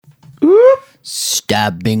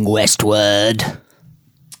Stabbing westward.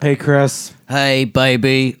 Hey, Chris. Hey,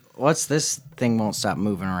 baby. What's this thing won't stop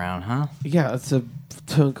moving around, huh? Yeah, it's a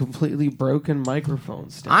completely broken microphone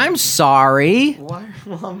stand. I'm sorry. Why?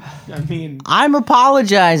 Well, I mean, I'm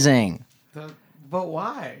apologizing. but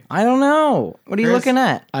why? I don't know. What are you Chris, looking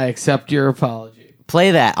at? I accept your apology.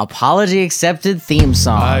 Play that apology accepted theme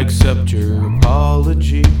song. I accept your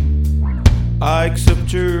apology. I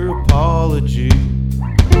accept your apology.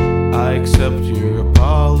 I accept your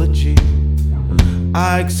apology.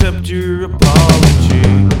 I accept your apology.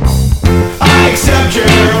 I accept your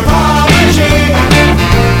apology.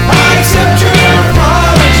 I accept your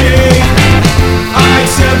apology. I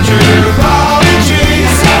accept your apology.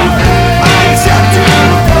 I accept your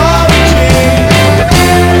apology.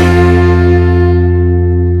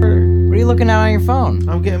 What are you looking at on your phone?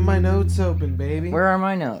 I'm getting my notes open, baby. Where are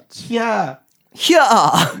my notes? Yeah.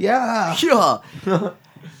 Yeah. Yeah. Yeah.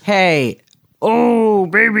 Hey. Oh,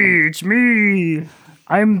 baby, it's me.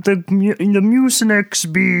 I'm the Mucinex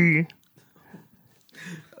bee.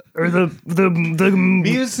 Or the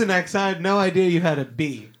Mucinex, I had no idea you had a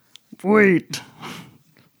B. wait.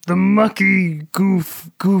 The mucky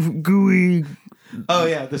gooey Oh,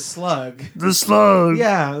 yeah, the slug. the slug.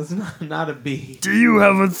 Yeah, it's not a B. Do you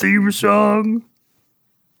have a theme song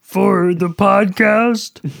for the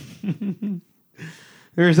podcast?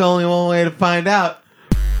 There's only one way to find out.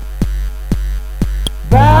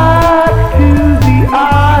 Back to the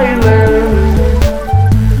island.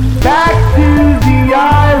 Back to the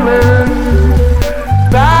island.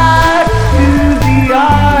 Back to the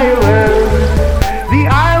island. The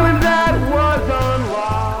island that was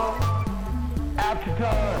unlocked after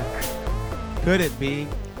dark. Could it be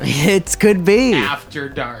It could be. after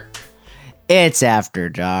dark? It's After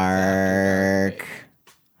Dark.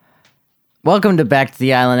 Welcome to Back to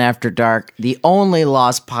the Island After Dark, the only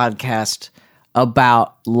Lost podcast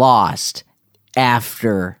about Lost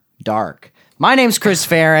After Dark. My name's Chris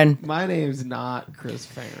Farron. My name's not Chris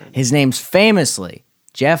Farron. His name's famously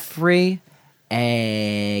Jeffrey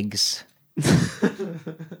Eggs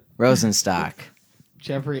Rosenstock.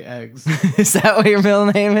 Jeffrey Eggs. Is that what your middle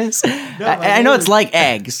name is? I know it's like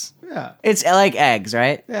eggs. Yeah. It's like eggs,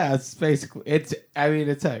 right? Yeah, it's basically it's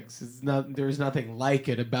eggs. It's not there's nothing like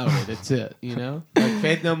it about it. It's it, you know? Like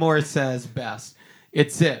Faith No More says best.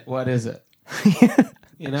 It's it. What is it?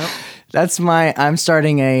 You know? That's I'm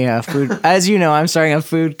starting a food, as you know, I'm starting a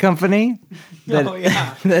food company. Oh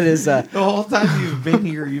yeah. That is, The whole time you've been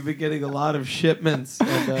here, you've been getting a lot of shipments.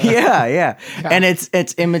 And, yeah. And it's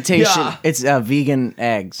imitation, Yeah. it's vegan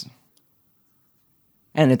eggs.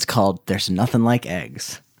 And it's called There's Nothing Like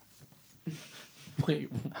Eggs.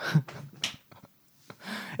 Wait,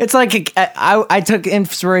 It's like, I took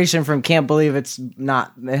inspiration from Can't Believe it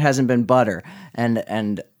hasn't been butter.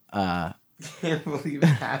 And can't believe it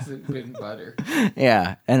hasn't been butter.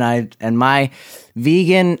 yeah. And my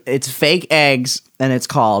vegan, it's fake eggs, and it's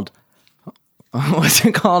called, what's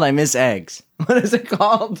it called? I miss eggs. What is it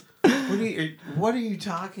called? What are you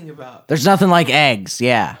talking about? There's Nothing Like Eggs,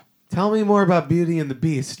 yeah. Tell me more about Beauty and the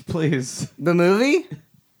Beast, please. The movie?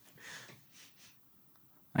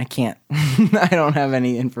 I can't. I don't have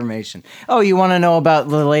any information. Oh, you want to know about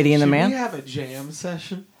The Lady and the Man? Should we have a jam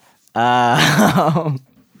session? I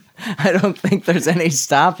don't think there's any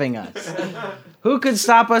stopping us. Who could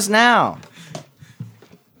stop us now?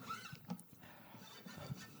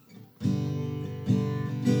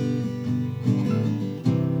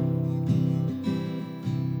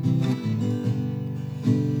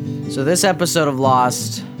 So this episode of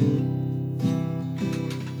Lost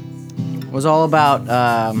was all about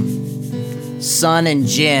Sun and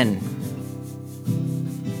Jin.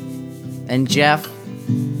 And Jeff,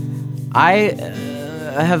 I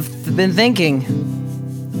have been thinking,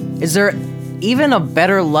 is there even a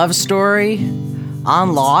better love story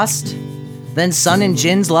on Lost than Sun and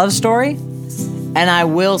Jin's love story? And I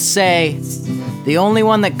will say, the only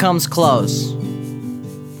one that comes close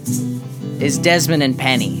is Desmond and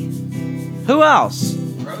Penny. Who else?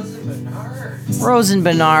 Rose and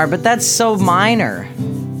Bernard, but that's so minor.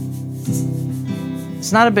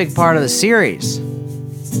 It's not a big part of the series.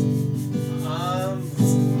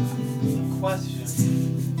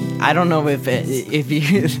 Question. I don't know if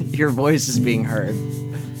your voice is being heard.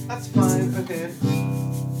 That's fine. Okay.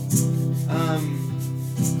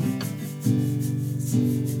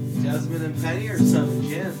 Desmond and Penny or Sun and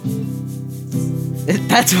Jin?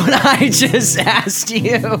 That's what I just asked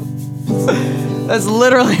you. That's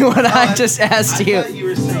literally what I just asked you. I thought you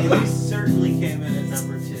were saying they certainly came in at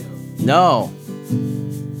number 2. No.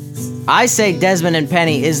 I say Desmond and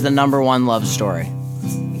Penny is the number one love story.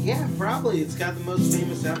 Yeah, probably. It's got the most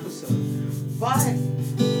famous episode. But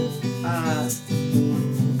I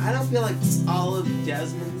don't feel like all of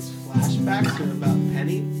Desmond's flashbacks are about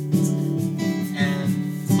Penny,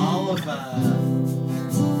 and all of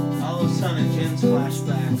Sun and Jin's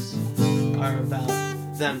flashbacks are about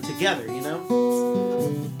them together. You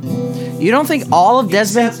know. You don't think all of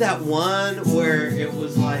Desmond's... Except that one where it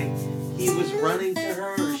was like he was running to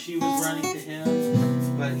her or she was running to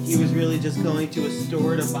him, but he was really just going to a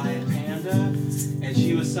store to buy a panda, and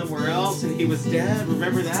she was somewhere else and he was dead.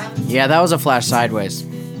 Remember that? Yeah, that was a flash sideways.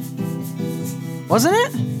 Wasn't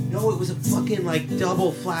it? No, it was a fucking like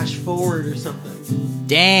double flash forward or something. Or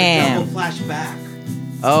Damn. double flash back.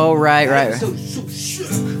 Oh, right. So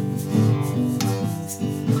shook.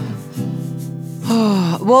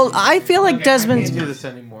 Well, I feel like Desmond's... I can't do this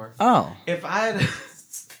anymore. Oh. If I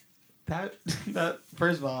had that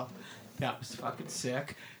first of all, that was fucking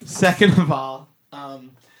sick. Second of all,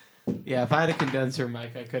 yeah, if I had a condenser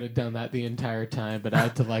mic, I could have done that the entire time, but I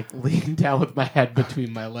had to like lean down with my head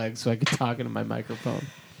between my legs so I could talk into my microphone.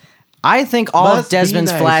 I think all Must of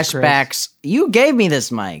Desmond's be nice, flashbacks... You gave me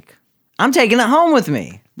this mic. I'm taking it home with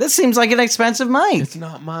me. This seems like an expensive mic. It's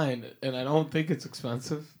not mine, and I don't think it's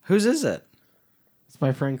expensive. Whose is it? It's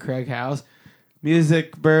my friend Craig House.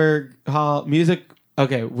 Williamsburg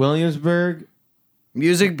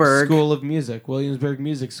Musicburg. School of Music. Williamsburg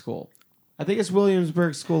Music School. I think it's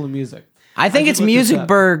Williamsburg School of Music. I think it's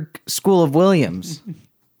Musicburg School of Williams.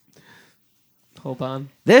 Hold on.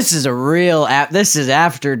 This is a real this is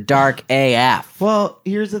after dark AF. Well,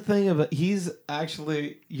 here's the thing about he's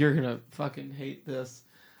actually you're gonna fucking hate this.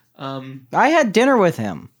 I had dinner with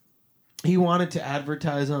him. He wanted to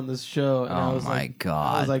advertise on this show, and I Oh was my like,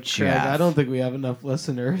 God, I was like, Craig, Jeff. I don't think we have enough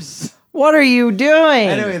listeners. What are you doing?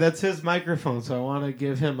 Anyway, that's his microphone, so I want to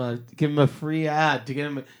give him a free ad to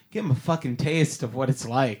give him a fucking taste of what it's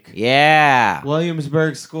like. Yeah.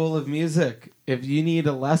 Williamsburg School of Music. If you need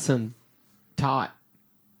a lesson taught,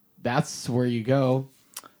 that's where you go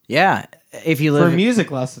Yeah. If you for live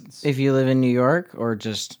music lessons, if you live in New York or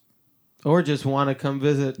just want to come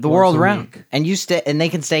visit the once world a around, week. and they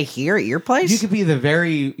can stay here at your place. You could be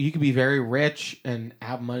very rich and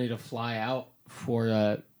have money to fly out for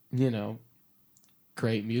a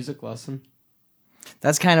great music lesson.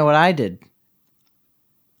 That's kind of what I did.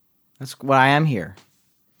 That's why I am here.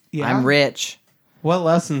 Yeah. I'm rich. What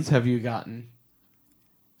lessons have you gotten?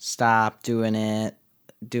 Stop doing it.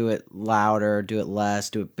 Do it louder. Do it less.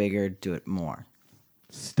 Do it bigger. Do it more.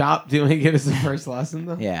 Stop doing it as the first lesson,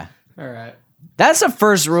 though? Yeah. All right. That's the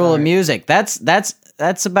first rule of Sorry. music.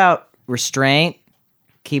 That's about restraint,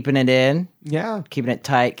 keeping it in, Yeah. keeping it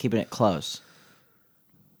tight, keeping it close.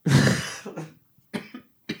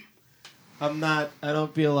 I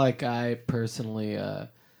don't feel like I personally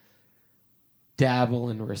dabble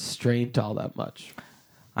in restraint all that much.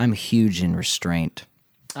 I'm huge in restraint.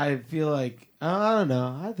 I feel like, I don't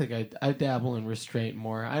know. I think I dabble in restraint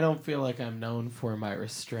more. I don't feel like I'm known for my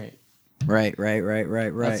restraint. Right.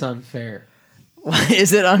 That's unfair.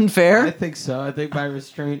 Is it unfair? I think so. I think my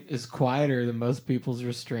restraint is quieter than most people's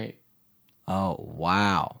restraint. Oh,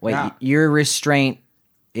 wow. Wait, Yeah. your restraint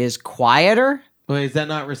is quieter? Wait, is that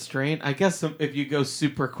not restraint? I guess if you go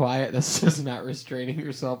super quiet, that's just not restraining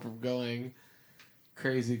yourself from going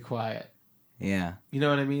crazy quiet. Yeah. You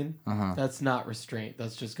know what I mean? Uh-huh. That's not restraint.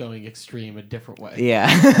 That's just going extreme a different way.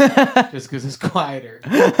 Yeah. Just because it's quieter.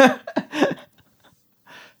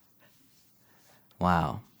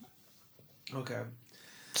 Wow. Okay.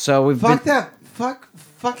 So we've Fuck that.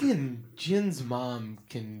 Fucking Jin's mom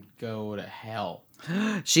can go to hell.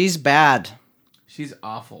 She's bad. She's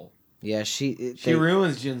awful. Yeah, She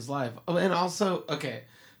ruins Jin's life. Oh, and also, okay.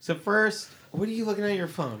 So first, what are you looking at your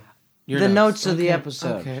phone? Your The notes of the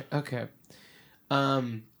episode. Okay.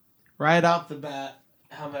 Right off the bat,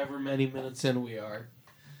 however many minutes in we are.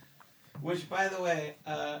 Which, by the way,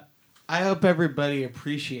 I hope everybody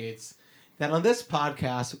appreciates that on this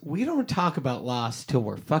podcast, we don't talk about Lost till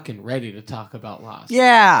we're fucking ready to talk about Lost.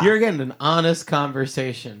 Yeah. You're getting an honest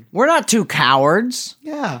conversation. We're not two cowards.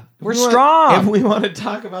 Yeah. We're strong. If we want to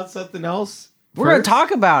talk about something else, We're going to talk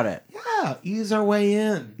about it. Yeah, ease our way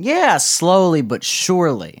in. Yeah, slowly but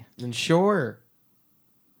surely. And sure,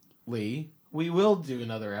 Lee, we will do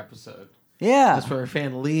another episode. Yeah. That's for our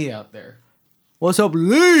fan Lee out there. What's up,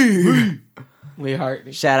 Lee? Lee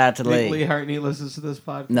Hartney. Shout out to Think Lee. Lee Hartney listens to this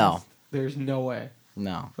podcast? No. There's no way.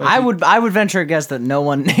 No. But I would venture a guess that no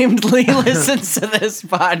one named Lee listens to this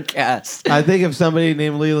podcast. I think if somebody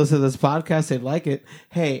named Lee listens to this podcast, they'd like it.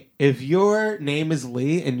 Hey, if your name is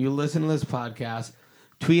Lee and you listen to this podcast,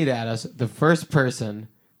 tweet at us. The first person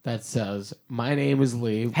that says, "My name is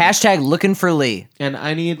Lee, Hashtag looking for Lee. and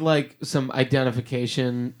I need like some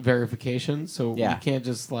identification verification, so Yeah. we can't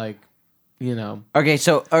just like, Okay,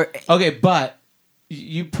 so Okay, but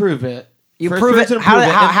you prove it. You First prove it. person to How- prove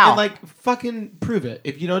it, how- and, like fucking prove it.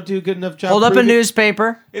 If you don't do a good enough job, hold up a proving-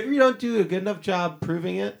 newspaper. If you don't do a good enough job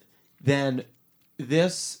proving it, then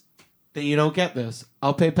you don't get this.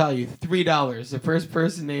 I'll PayPal you $3. The first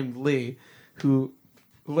person named Lee who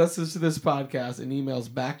listens to this podcast and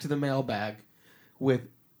emails back to the mailbag with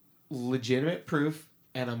legitimate proof,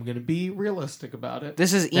 and I'm gonna be realistic about it.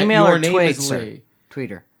 This is that email your or name tweet, is sir? Lee.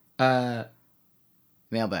 Tweeter.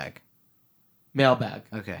 Mailbag. Mailbag.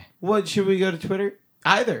 Okay. What should we go to Twitter?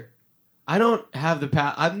 Either. I don't have the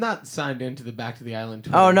I'm not signed into the Back to the Island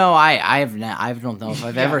Twitter. Oh no, I don't know if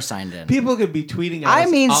I've Yeah. ever signed in. People could be tweeting at I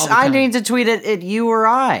us mean, all the I time. need to tweet it at you or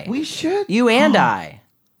I. We should. You and I.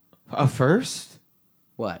 A first?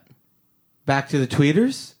 What? Back to the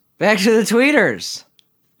tweeters? Back to the tweeters.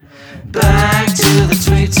 Back to the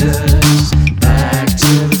tweeters. Back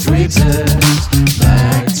to the tweeters.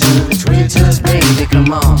 Back to the tweeters, baby,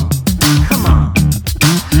 come on. Come on.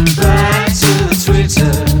 Back to the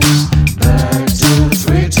tweeters. Back to the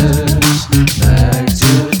tweeters. Back to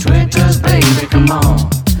the tweeters, baby, come on.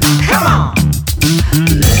 Come on.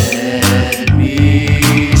 Let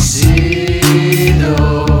me see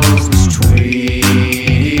those tweets.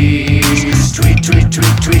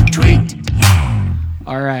 Tweet.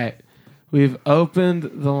 All right. We've opened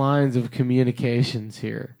the lines of communications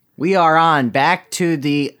here. We are on Back to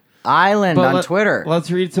the Island on Twitter.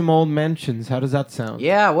 Let's read some old mentions. How does that sound?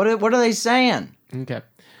 Yeah, what are they saying? Okay.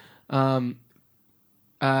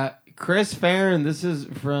 Chris Farron, this is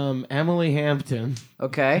from Emily Hampton.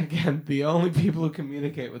 Okay. Again, the only people who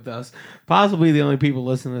communicate with us. Possibly the only people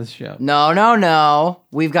listening to this show. No.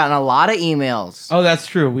 We've gotten a lot of emails. Oh, that's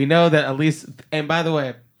true. We know that at least... And by the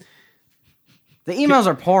way... The emails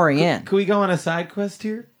are pouring in. Can we go on a side quest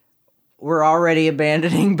here? We're already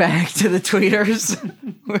abandoning Back to the tweeters.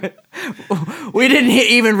 We didn't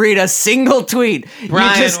even read a single tweet.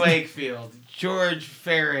 Brian Wakefield, George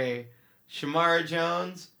Ferry, Shamar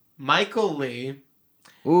Jones, Michael Lee.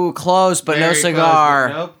 Ooh, close, but no Very cigar.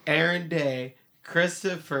 close, but nope. Aaron Day,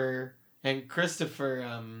 Christopher,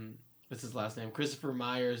 what's his last name? Christopher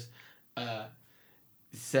Myers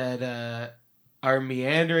said, our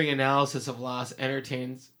meandering analysis of loss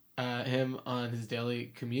entertains him on his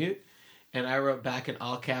daily commute. And I wrote back in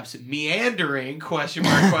all caps, meandering, question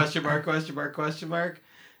mark.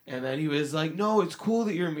 And then he was like, no, it's cool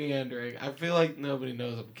that you're meandering. I feel like nobody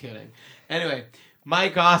knows I'm kidding. Anyway,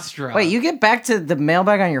 Mike Ostra. Wait, you get back to the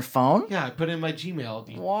mailbag on your phone? Yeah, I put it in my Gmail.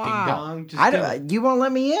 You Wow. Ding dong. Just do it. You won't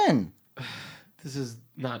let me in. This is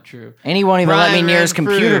not true. And he won't even let me Brian near his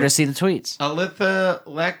Renfrew. computer to see the tweets. Alytha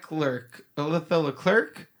Leclerc,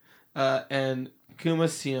 and Kuma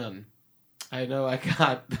Sion. I know I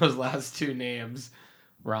got those last two names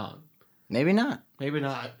wrong. Maybe not. Maybe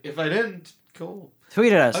not. If I didn't, cool.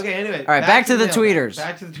 Tweet at us. Okay, anyway. All right, back to the mail. tweeters.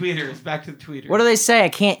 Back to the tweeters. What do they say? I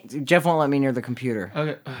can't. Jeff won't let me near the computer.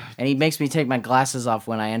 Okay. And he makes me take my glasses off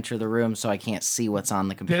when I enter the room so I can't see what's on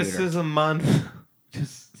the computer. This is a month.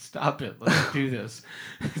 Just stop it. Let's do this.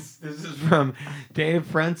 This is from Dave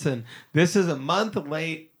Frenson. This is a month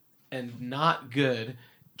late and not good.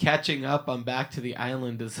 Catching up on Back to the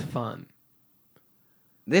Island is fun.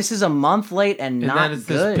 This is a month late and not then it's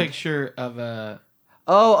good. this picture of a...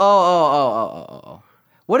 Oh.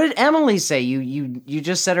 What did Emily say? You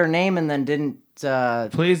just said her name and then didn't...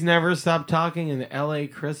 Please never stop talking in the L.A.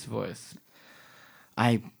 Chris voice.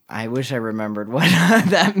 I wish I remembered what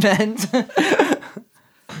that meant.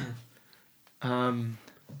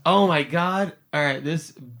 Oh my God. All right,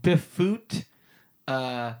 this Bifoot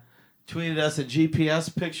tweeted us a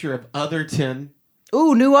GPS picture of Otherton.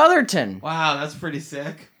 Ooh, New Otherton. Wow, that's pretty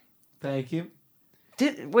sick. Thank you.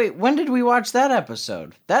 Wait, when did we watch that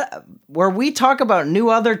episode? That where we talk about New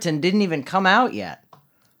Otherton didn't even come out yet.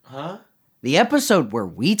 Huh? The episode where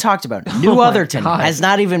we talked about New my Otherton God. has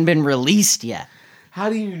not even been released yet. How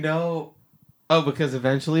do you know? Oh, because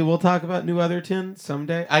eventually we'll talk about New Otherton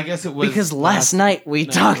someday? I guess it was... Because last night we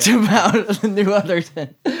talked about New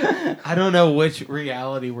Otherton. I don't know which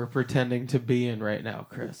reality we're pretending to be in right now,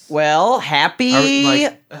 Chris. Well, happy New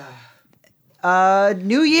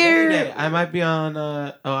Year. Day. I might be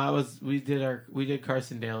on... We did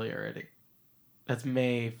Carson Daly already. That's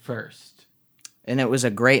May 1st. And it was a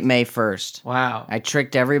great May 1st. Wow. I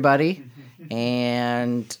tricked everybody.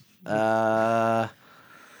 And...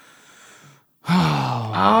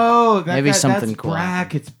 Oh, maybe something that's cool.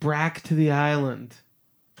 Brack. It's Brack to the Island.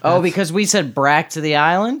 Oh, because we said Brack to the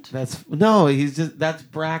island? That's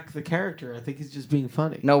Brack the character. I think he's just being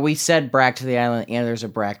funny. No, we said Brack to the island, and there's a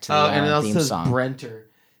Brack to the and it island also theme says song. Brenter.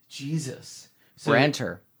 Jesus. So,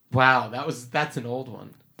 Brenter. Wow, that's an old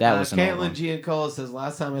one. That was an old Caitlin one. Giancola says,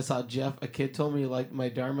 last time I saw Jeff, a kid told me he liked my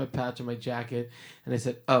Dharma patch on my jacket, and I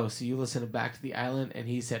said, oh, so you listen to Back to the Island? And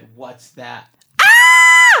he said, what's that?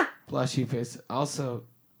 Ah! Blushy face. Also,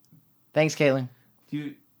 Thanks, Caitlin.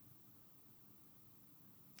 you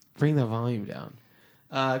bring the volume down.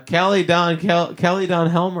 Kelly Don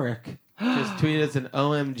Helmerick just tweeted us an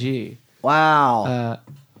OMG. Wow.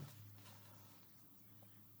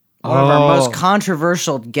 One of our most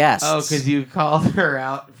controversial guests. Oh, because you called her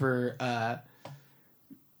out for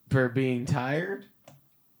being tired?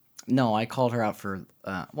 No, I called her out for...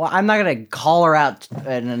 well, I'm not going to call her out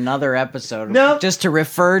in another episode. No. Just to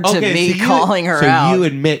refer to Okay, me so you- calling her so out. you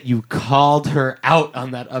admit you called her out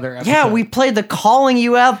on that other episode? Yeah, we played the Calling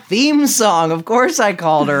You Out theme song. Of course I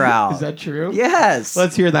called her out. Is that true? Yes.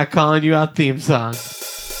 Let's hear that Calling You Out theme song.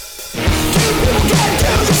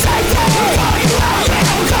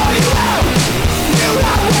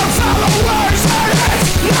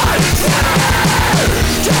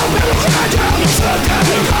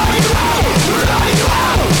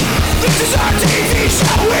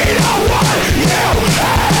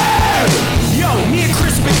 Yo, me and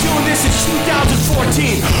Chris been doing this since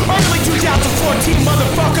 2014. Early 2014,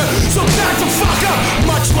 motherfucker. So back the fuck up.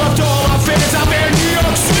 Much love to all our fans out there in New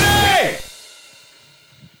York City.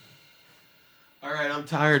 All right, I'm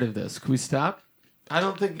tired of this. Can we stop? I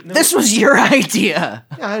don't think... No, This was your idea.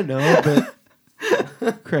 Yeah, I know,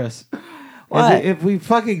 but... Chris... What? If we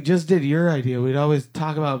fucking just did your idea, we'd always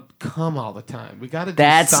talk about cum all the time. We got to do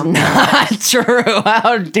That's something. not true.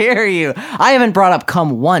 How dare you? I haven't brought up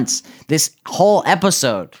cum once this whole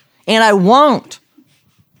episode. And I won't.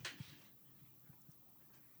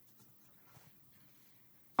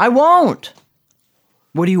 I won't.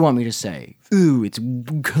 What do you want me to say? Ooh, it's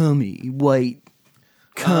cummy, white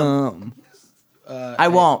cum. I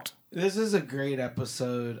won't. This is a great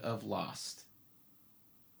episode of Lost.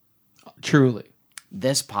 Truly.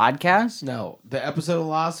 This podcast? No, the episode of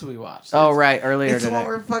Lost we watched. Oh, right, earlier It's the today. one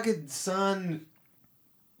where fucking son...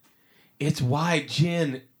 It's why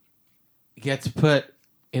Jin gets put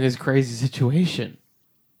in his crazy situation.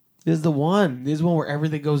 This is the one. This is one where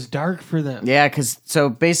everything goes dark for them. Yeah, because so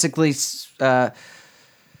basically, Sun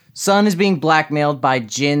is being blackmailed by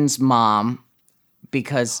Jin's mom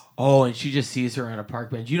because Oh, and she just sees her on a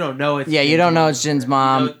park bench. You don't know it's you don't know it's Jin's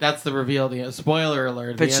mom. You know, that's the reveal. The spoiler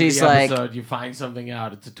alert. At But the she's end of the like- episode, you find something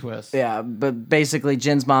out. It's a twist. Yeah, but basically,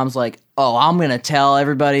 Jin's mom's like, "Oh, I'm gonna tell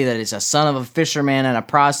everybody that it's a son of a fisherman and a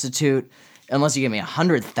prostitute, unless you give me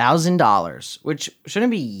 $100,000, which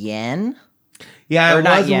shouldn't be yen." Yeah, Or I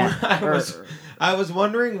not was, yet. I was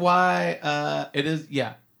wondering why it is.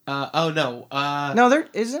 Yeah. Oh no. No, there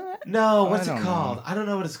isn't it. No. What's I it don't called? know. I don't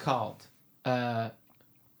know what it's called. I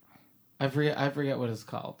forget what it's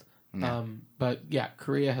called. But yeah,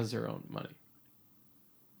 Korea has their own money.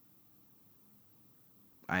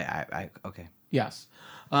 I okay. Yes.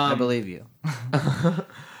 I believe you.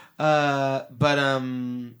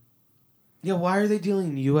 Yeah, why are they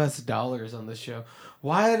dealing U.S. dollars on this show?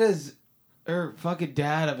 Why does her fucking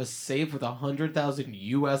dad have a safe with 100,000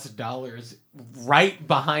 U.S. dollars right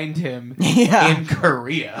behind him Yeah. in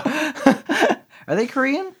Korea? Are they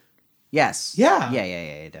Korean? Yes. Yeah.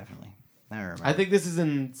 Yeah, definitely. I remember. I think this is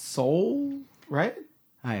in Seoul, right?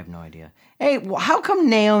 I have no idea. Hey, how come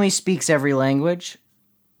Naomi speaks every language?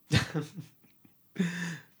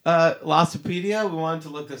 Lostopedia, we wanted to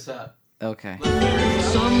look this up. Okay.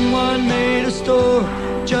 Someone made a store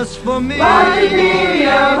just for me.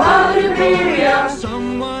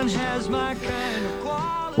 Someone has my kind of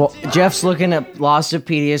quality. Well, Jeff's looking at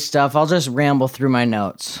Lostopedia stuff. I'll just ramble through my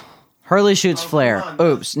notes. Hurley shoots flare. come on.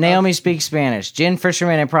 Oops. Naomi speaks Spanish. Jin,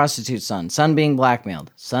 fisherman, and prostitute son. Son being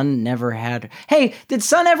blackmailed. Son never had... Hey, did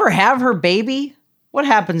Son ever have her baby? What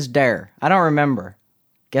happens there? I don't remember.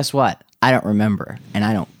 Guess what? I don't remember. And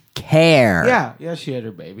I don't care. Yeah, she had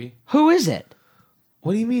her baby. Who is it?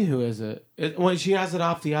 What do you mean, who is it? When she has it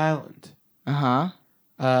off the island. Uh-huh.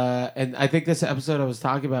 And I think this episode I was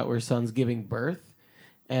talking about where Son's giving birth,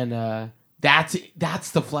 and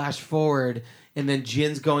that's the flash forward, and then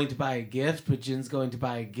Jin's going to buy a gift, but Jin's going to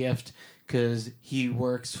buy a gift because he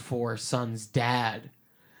works for Son's dad,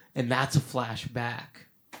 and that's a flashback.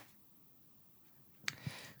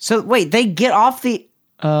 So, wait, they get off the...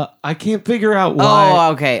 I can't figure out why.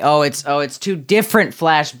 Oh, okay. It's two different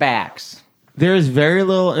flashbacks. There is very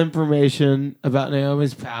little information about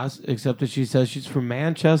Naomi's past, except that she says she's from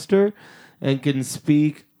Manchester and can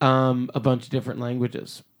speak a bunch of different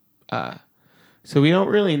languages. So we don't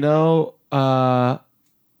really know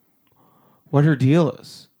what her deal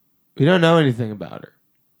is. We don't know anything about her,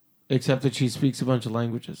 except that she speaks a bunch of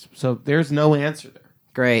languages. So there's no answer there.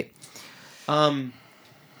 Great.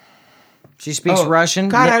 She speaks Russian.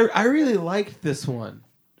 God, I really liked this one.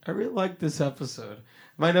 I really liked this episode.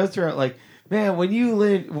 My notes are like, man, when you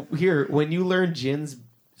learn Jin's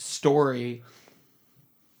story,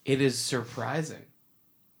 it is surprising.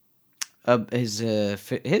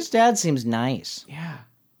 His dad seems nice.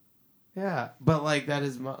 Yeah, but like that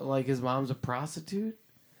is like his mom's a prostitute.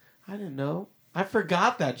 I didn't know. I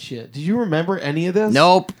forgot that shit. Did you remember any of this?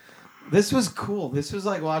 Nope. This was cool. This was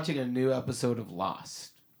like watching a new episode of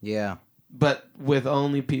Lost, Yeah. but with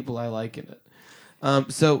only people I like in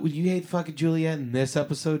it. So you hate fucking Juliet in this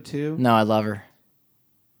episode too? No, I love her.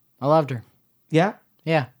 I loved her. Yeah.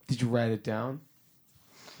 Yeah. Did you write it down?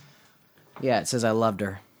 Yeah, it says I loved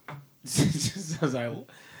her. Says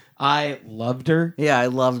I loved her. Yeah, I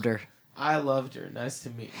loved her. I loved her. Nice to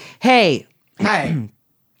meet you. Hey. Hey.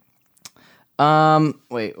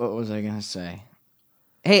 Wait, what was I gonna say?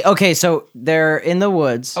 Hey, okay, so they're in the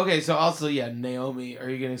woods. Okay, so also, yeah, Naomi, are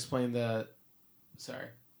you going to explain the... Sorry.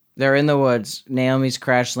 They're in the woods. Naomi's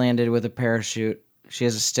crash landed with a parachute. She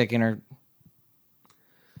has a stick in her...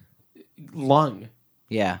 Lung.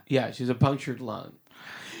 Yeah. Yeah, she's a punctured lung.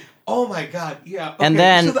 Oh my God, yeah. Okay, And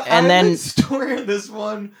then... so the island story of this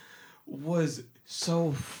one was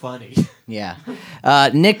so funny. Yeah.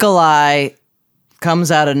 Nikolai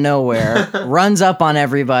comes out of nowhere, runs up on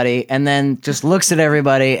everybody, and then just looks at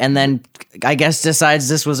everybody, and then I guess decides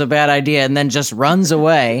this was a bad idea, and then just runs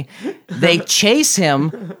away. They chase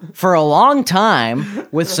him for a long time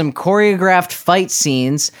with some choreographed fight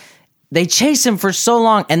scenes. They chase him for so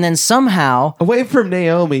long, and then somehow... Away from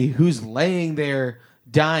Naomi, who's laying there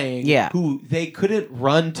dying, Yeah. who they couldn't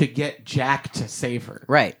run to get Jack to save her.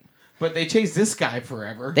 Right. But they chased this guy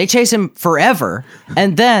forever. They chase him forever,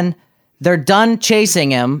 and then they're done chasing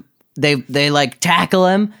him. They like tackle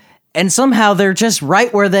him, and somehow they're just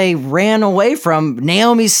right where they ran away from.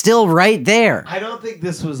 Naomi's still right there. I don't think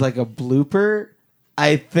this was like a blooper.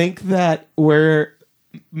 I think that we're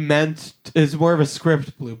meant is more of a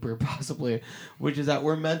script blooper, possibly, which is that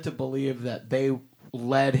we're meant to believe that they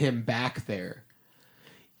led him back there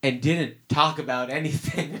and didn't talk about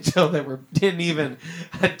anything until they didn't even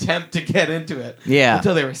attempt to get into it. Yeah.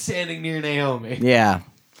 Until they were standing near Naomi. Yeah.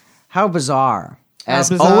 How bizarre. As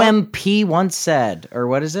bizarre? OMP once said, or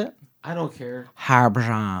what is it? I don't care. How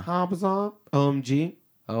bizarre. How bizarre? OMG.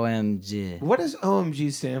 OMG. What does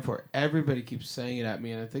OMG stand for? Everybody keeps saying it at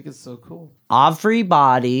me, and I think it's so cool.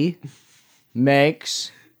 Everybody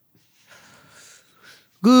makes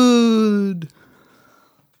good.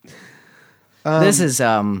 This is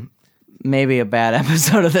maybe a bad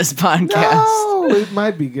episode of this podcast. No, it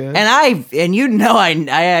might be good. And you know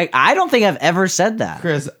I don't think I've ever said that.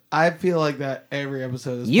 Chris, I feel like that every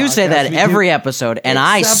episode of this You say podcast that we every do. episode, and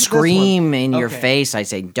I Except this scream one. in your Okay. face. I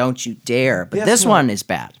say, "Don't you dare!" But This this one- one is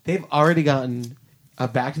bad. They've already gotten a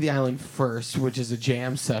Back to the Island first, which is a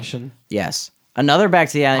jam session. Yes, another Back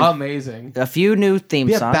to the Island. Amazing. A few new theme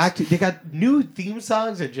Yeah, songs. they got new theme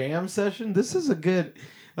songs, a jam session. This is a good,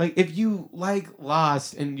 like, if you like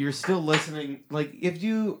Lost and you're still listening, like, if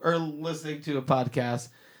you are listening to a podcast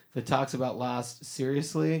that talks about Lost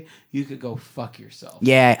seriously, you could go fuck yourself.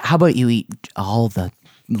 Yeah, how about you eat all the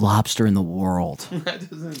lobster in the world, That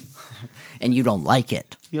doesn't, and you don't like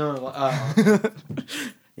it? you know,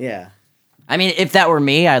 Yeah. I mean, if that were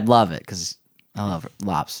me, I'd love it because I love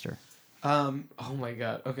lobster. oh my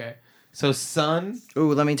God. Okay. So Sun,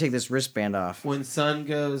 Ooh, let me take this wristband off. when Sun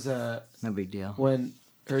goes, No big deal. when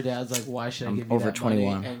her dad's like, why should I I'm give you over that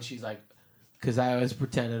 21. money? And she's like, because I always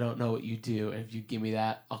pretend I don't know what you do, and if you give me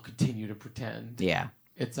that, I'll continue to pretend. Yeah.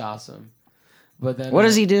 It's awesome. But then What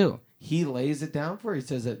does he do? He lays it down for her. He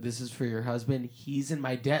says that this is for your husband. He's in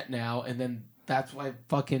my debt now, and then that's why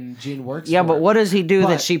fucking Jin works. Yeah, for but him. what does he do But-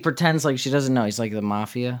 that she pretends like she doesn't know? He's like the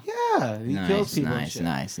mafia. Yeah, he kills people. and nice, shit.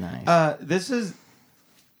 nice, nice. This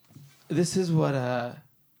is what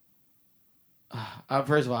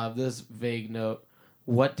first of all, I have this vague note.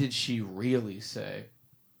 What did she really say?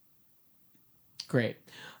 Great.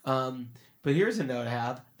 But here's a note I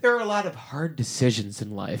have. There are a lot of hard decisions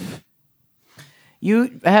in life.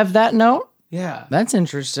 You have that note? Yeah. That's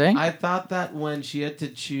interesting. I thought that when she had to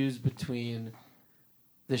choose between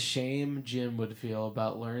the shame Jim would feel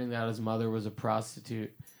about learning that his mother was a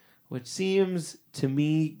prostitute, which seems to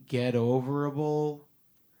me get overable,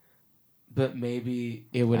 but maybe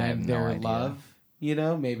it would I have end no their idea. love. You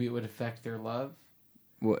know, maybe it would affect their love.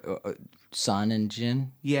 Sun and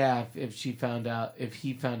Jin. Yeah, if he found out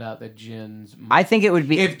that Jin's... I think it would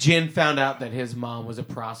be... If Jin found out that his mom was a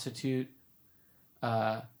prostitute,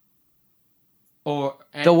 the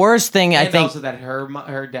worst thing, I think... also that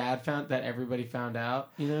her dad that everybody found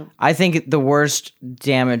out, you know? I think the worst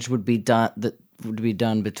damage would be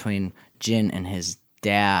done between Jin and his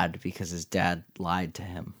dad because his dad lied to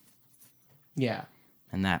him. Yeah.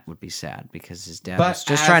 And that would be sad because his dad was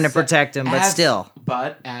just trying to protect him, but still.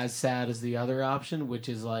 But as sad as the other option, which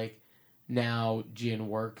is like now Jin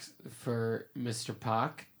works for Mr.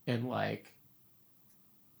 Pak and like,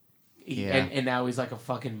 and now he's like a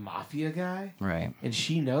fucking mafia guy. Right. And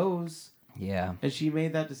she knows. Yeah. And she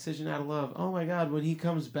made that decision out of love. Oh my God, when he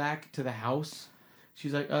comes back to the house,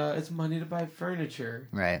 she's like, it's money to buy furniture.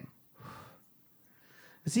 Right.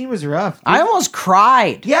 The scene was rough. I almost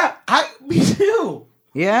cried. Yeah, me too.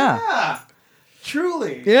 Yeah. Yeah.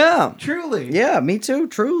 Truly. Yeah. Truly. Yeah, me too,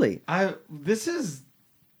 truly. This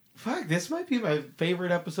might be my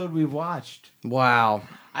favorite episode we've watched. Wow.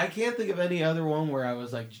 I can't think of any other one where I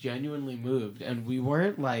was like genuinely moved and we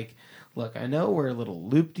weren't like, look, I know we're a little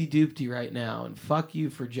loopty-doopty right now and fuck you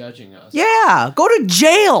for judging us. Yeah, go to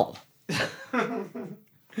jail.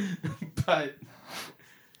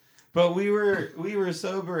 But we were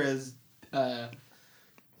sober as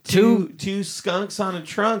two skunks on a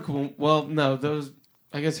trunk. Well, no, those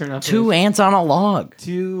I guess they're not. Two ants on a log.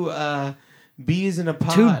 Two bees in a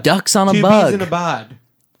pod. Two ducks on a two bug. Bees in a bod.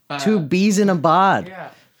 Two bees in a bod. Yeah.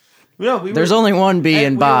 No, there's only one bee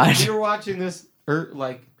in bod. We were watching this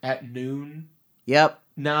like at noon. Yep.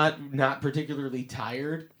 Not particularly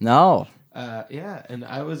tired. No. Yeah, and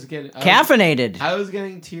I was getting caffeinated. I was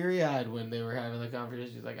getting teary-eyed when they were having the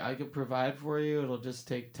conversation. She's like, I could provide for you. It'll just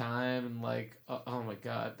take time. And like, oh my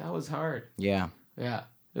God, that was hard. Yeah. Yeah.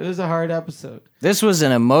 It was a hard episode. This was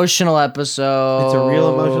an emotional episode. It's a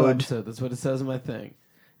real emotional episode. That's what it says in my thing.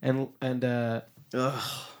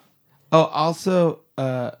 Also,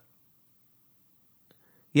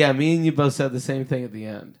 yeah, me and you both said the same thing at the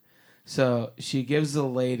end. So she gives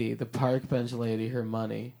the park bench lady, her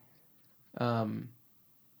money.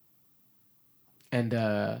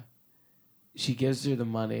 She gives her the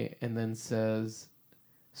money and then says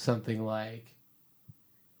something like,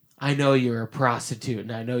 I know you're a prostitute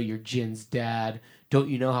and I know you're Jin's dad. Don't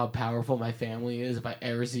you know how powerful my family is? If I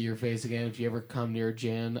ever see your face again, if you ever come near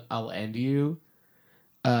Jin, I'll end you.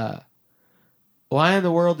 Why in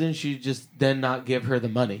the world didn't she just then not give her the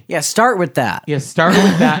money? Yeah, start with that. Yeah, start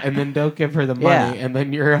with that and then don't give her the money Yeah. and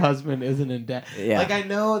then your husband isn't in debt. Yeah. Like, I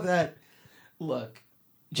know that, look,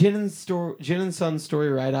 Jin and Sun's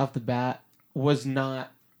story right off the bat was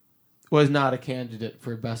not a candidate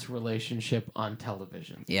for best relationship on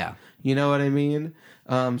television. Yeah. You know what I mean?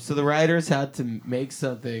 So the writers had to make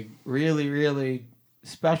something really, really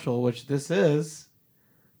special, which this is,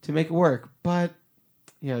 to make it work. But,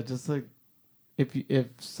 yeah, just like, if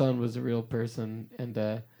Sun was a real person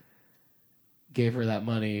and gave her that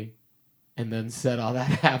money and then said all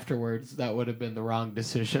that afterwards, that would have been the wrong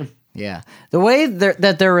decision. Yeah. The way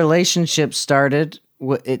that their relationship started,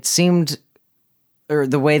 it seemed, or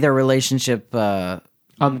the way their relationship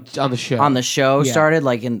on the show started,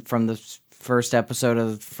 like from the first episode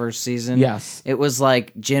of the first season. Yes. It was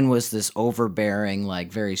like Jin was this overbearing,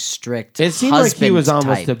 like very strict. It seemed like he was husband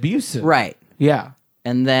almost type. abusive. Right. Yeah.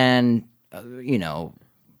 And then,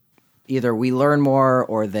 either we learn more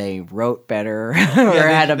or they wrote better or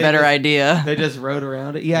had a better idea. They just wrote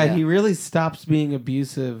around it. Yeah, he really stops being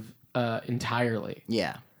abusive entirely.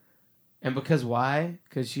 Yeah. And because why?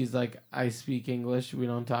 Because she's like, I speak English, we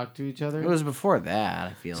don't talk to each other. It was before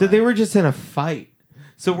that, I feel So like. they were just in a fight.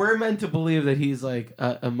 So we're meant to believe that he's like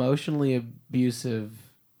an emotionally abusive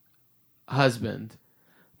husband.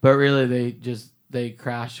 But really they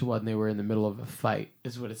crashed when they were in the middle of a fight,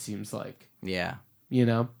 is what it seems like. Yeah. You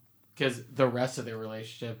know? Because the rest of their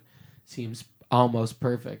relationship seems almost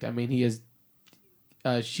perfect. I mean,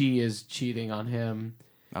 she is cheating on him.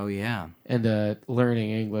 Oh, yeah. And learning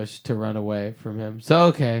English to run away from him. So,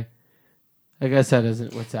 okay. I guess that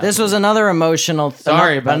isn't what's happening. This was another emotional...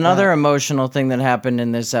 Sorry about another that. emotional thing that happened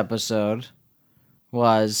in this episode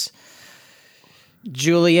was...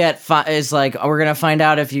 Juliet is like, we're going to find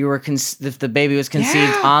out if if the baby was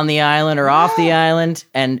conceived on the island or off the island.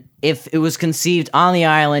 And if it was conceived on the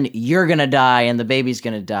island, you're going to die and the baby's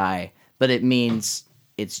going to die. But it means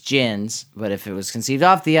it's Jin's. But if it was conceived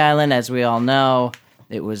off the island, as we all know,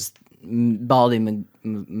 it was Baldy Mr.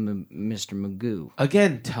 Magoo.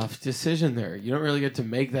 Again, tough decision there. You don't really get to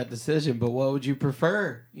make that decision, but what would you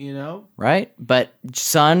prefer, you know? Right? But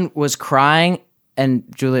Sun was crying, and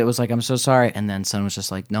Juliet was like, I'm so sorry. And then Sun was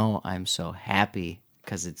just like, no, I'm so happy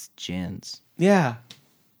because it's gins. Yeah.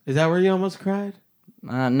 Is that where you almost cried?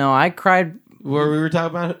 No, I cried. Where we were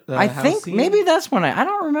talking about the I house think scene? maybe that's when I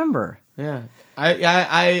don't remember. Yeah.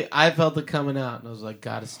 I felt it coming out, and I was like,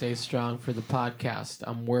 gotta stay strong for the podcast.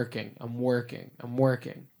 I'm working.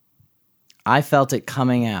 I felt it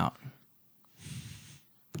coming out.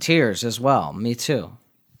 Tears as well. Me too.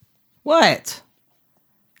 What?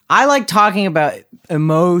 I like talking about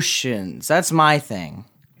emotions. That's my thing.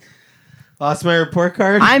 Lost my report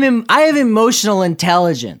card? I have emotional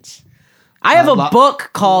intelligence. I have a book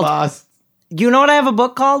called... Lost. You know what I have a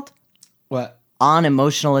book called? What? On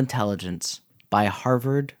Emotional Intelligence by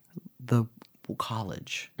Harvard, the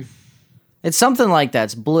college. It's something like that.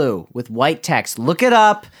 It's blue with white text. Look it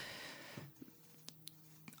up.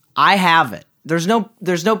 I have it. There's no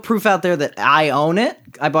proof out there that I own it.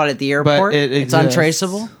 I bought it at the airport. it It's exists.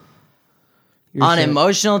 untraceable. You're On saying-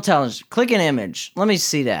 emotional intelligence. Click an image. Let me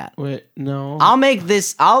see that. Wait, no. I'll make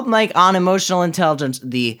On Emotional Intelligence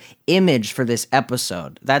the image for this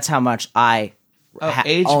episode. That's how much I own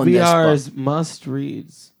this book. HBR's must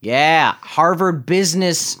reads. Yeah, Harvard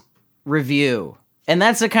Business Review. And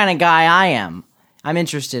that's the kind of guy I am. I'm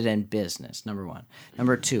interested in business, number 1.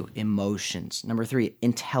 Number 2, emotions. Number 3,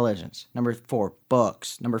 intelligence. Number 4,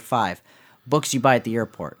 books. Number 5, books you buy at the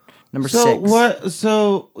airport. Number 6.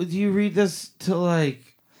 So do you read this to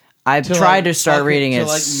like... I've tried to start reading it. To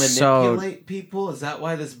like so manipulate people? Is that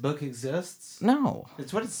why this book exists? no.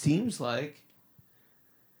 It's what it seems like.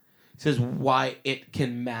 It says why it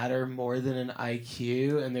can matter more than an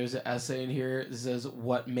IQ, and there's an essay in here that says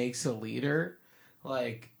what makes a leader.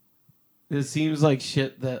 Like, this seems like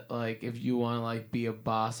shit that, like, if you want to, like, be a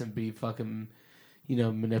boss and be fucking,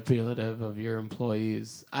 manipulative of your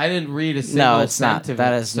employees. I didn't read a single No, it's not. cent of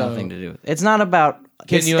That it, has so- nothing to do with it. It's not about...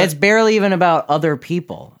 Can you- it's barely even about other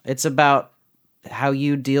people. It's about how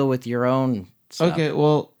you deal with your own stuff. Okay,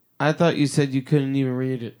 well, I thought you said you couldn't even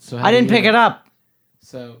read it. So how I do didn't you pick know? it up.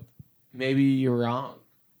 So maybe you're wrong.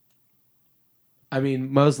 I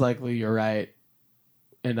mean, most likely you're right,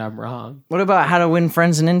 and I'm wrong. What about How to Win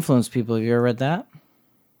Friends and Influence People? Have you ever read that?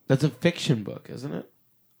 That's a fiction book, isn't it?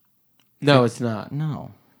 No, it's not.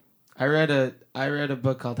 No. I read a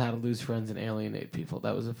book called How to Lose Friends and Alienate People.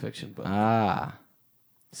 That was a fiction book. Ah.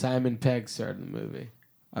 Simon Pegg starred in the movie.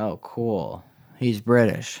 Oh, cool. He's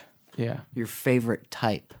British. Yeah, Your favorite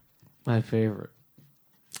type. my favorite.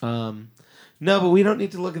 No, but we don't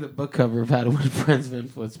need to look at the book cover of How to Win Friends and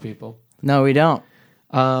Influence People. No, we don't.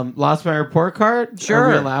 Lost my report card? Sure. Are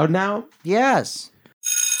we allowed now? Yes.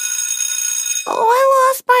 Oh,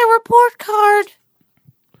 I lost my report card.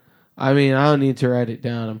 I mean, I don't need to write it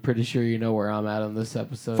down. I'm pretty sure you know where I'm at on this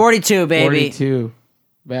episode. 42, baby. 42.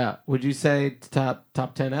 Yeah. Would you say top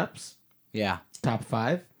 10 eps? Yeah. Top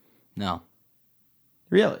 5? No.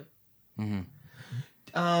 Really?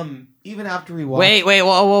 Mm-hmm. Even after we watched... Wait,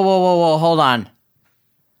 whoa, hold on.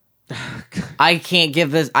 I can't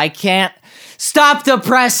give this, I can't, stop the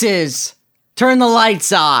presses! Turn the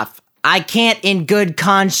lights off. I can't in good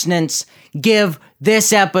conscience give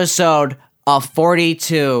this episode a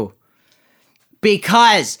 42.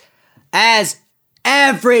 Because, as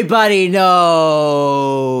everybody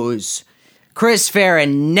knows, Chris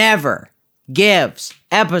Farron never gives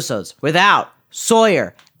episodes without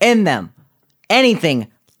Sawyer in them anything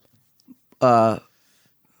more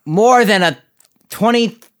than a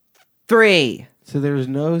 23. So there was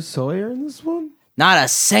no Sawyer in this one? Not a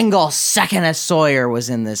single second of Sawyer was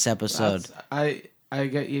in this episode. I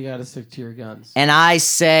get you got to stick to your guns. And I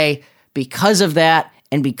say, because of that,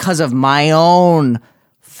 and because of my own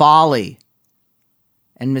folly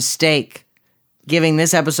and mistake, giving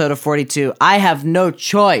this episode a 42, I have no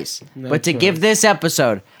choice but to give this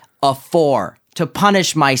episode a 4 to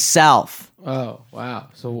punish myself. Oh, wow.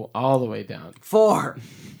 So all the way down. 4.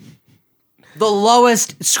 The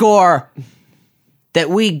lowest score that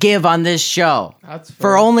we give on this show. That's fair.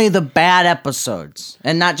 For only the bad episodes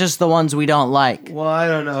and not just the ones we don't like. Well, I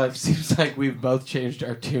don't know. It seems like we've both changed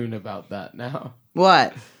our tune about that now.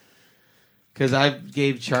 What? Because I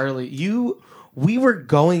gave Charlie... We were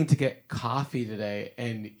going to get coffee today,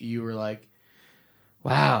 and you were like,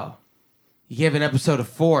 wow, you gave an episode a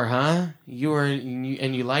 4, huh?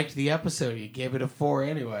 And you liked the episode. You gave it a 4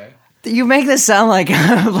 anyway. You make this sound like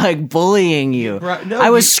I'm like bullying you. No, I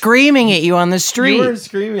was screaming at you on the street. You weren't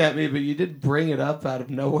screaming at me, but you did bring it up out of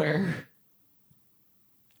nowhere.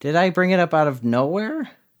 Did I bring it up out of nowhere?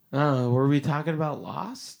 Were we talking about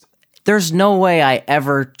Lost? There's no way I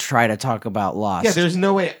ever try to talk about Lost. Yeah, there's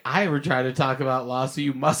no way I ever tried to talk about Lost, so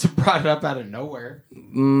you must have brought it up out of nowhere.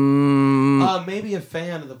 Maybe a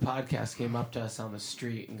fan of the podcast came up to us on the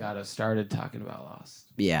street and got us started talking about Lost.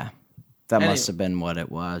 Yeah. That Anyway. must have been what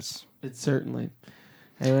it was. It certainly.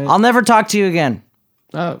 Anyway, I'll never talk to you again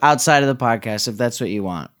oh, outside of the podcast if that's what you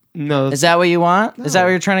want. no. Is that what you want? Is that No. what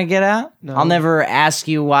you're trying to get at? No. I'll never ask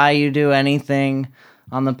you why you do anything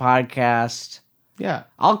on the podcast. Yeah.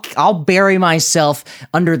 I'll bury myself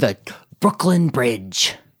under the Brooklyn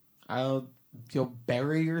Bridge. You'll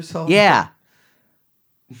bury yourself? Yeah.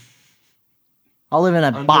 I'll live in a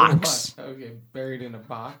Under box. what? Okay, buried in a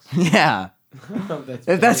box. Yeah. That's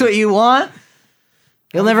If that's what you want,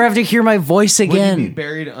 you'll never have to hear my voice Would you be again.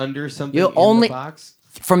 buried under something You'll in only- the box?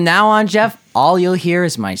 From now on, Jeff, all you'll hear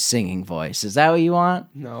is my singing voice. Is that what you want?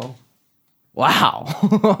 No. Wow.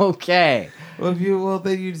 Okay. Well,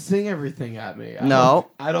 then you'd sing everything at me.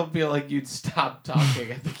 No. I don't feel like you'd stop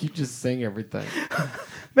talking. I think you'd just sing everything.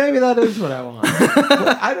 Maybe that is what I want.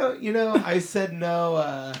 But I don't, I said no.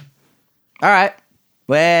 All right.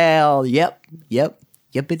 Well, yep.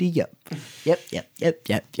 Yippity yep. Yep.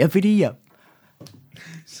 Yippity yep.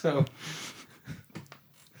 So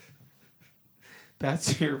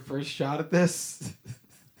that's your first shot at this?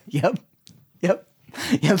 Yep.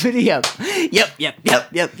 Yippity yep. Yep.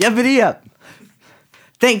 Yippity yep.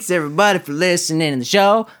 Thanks everybody for listening to the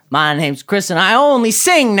show. My name's Chris and I only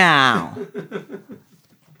sing now.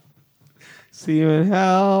 See you in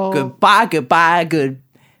hell. Goodbye, good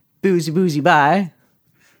boozy bye.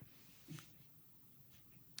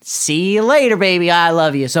 See you later, baby. I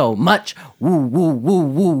love you so much. Woo woo woo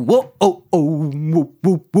woo woo oh oh woo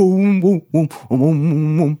woo woo woo woo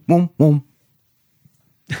woo woo woo.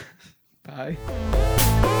 Bye.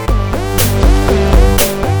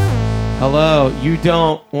 Hello, you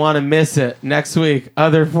don't want to miss it. Next week,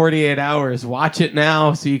 other 48 hours. Watch it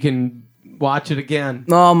now so you can watch it again.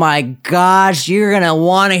 Oh my gosh, you're gonna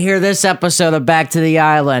want to hear this episode of Back to the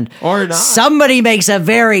Island. Or not. Somebody makes a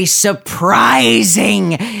very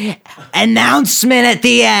surprising announcement at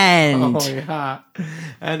the end. Oh, yeah.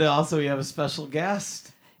 And also, we have a special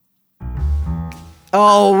guest.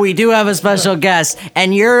 Oh, we do have a special guest,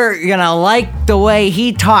 and you're gonna like the way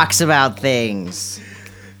he talks about things.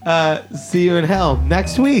 See you in hell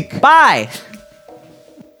next week. Bye.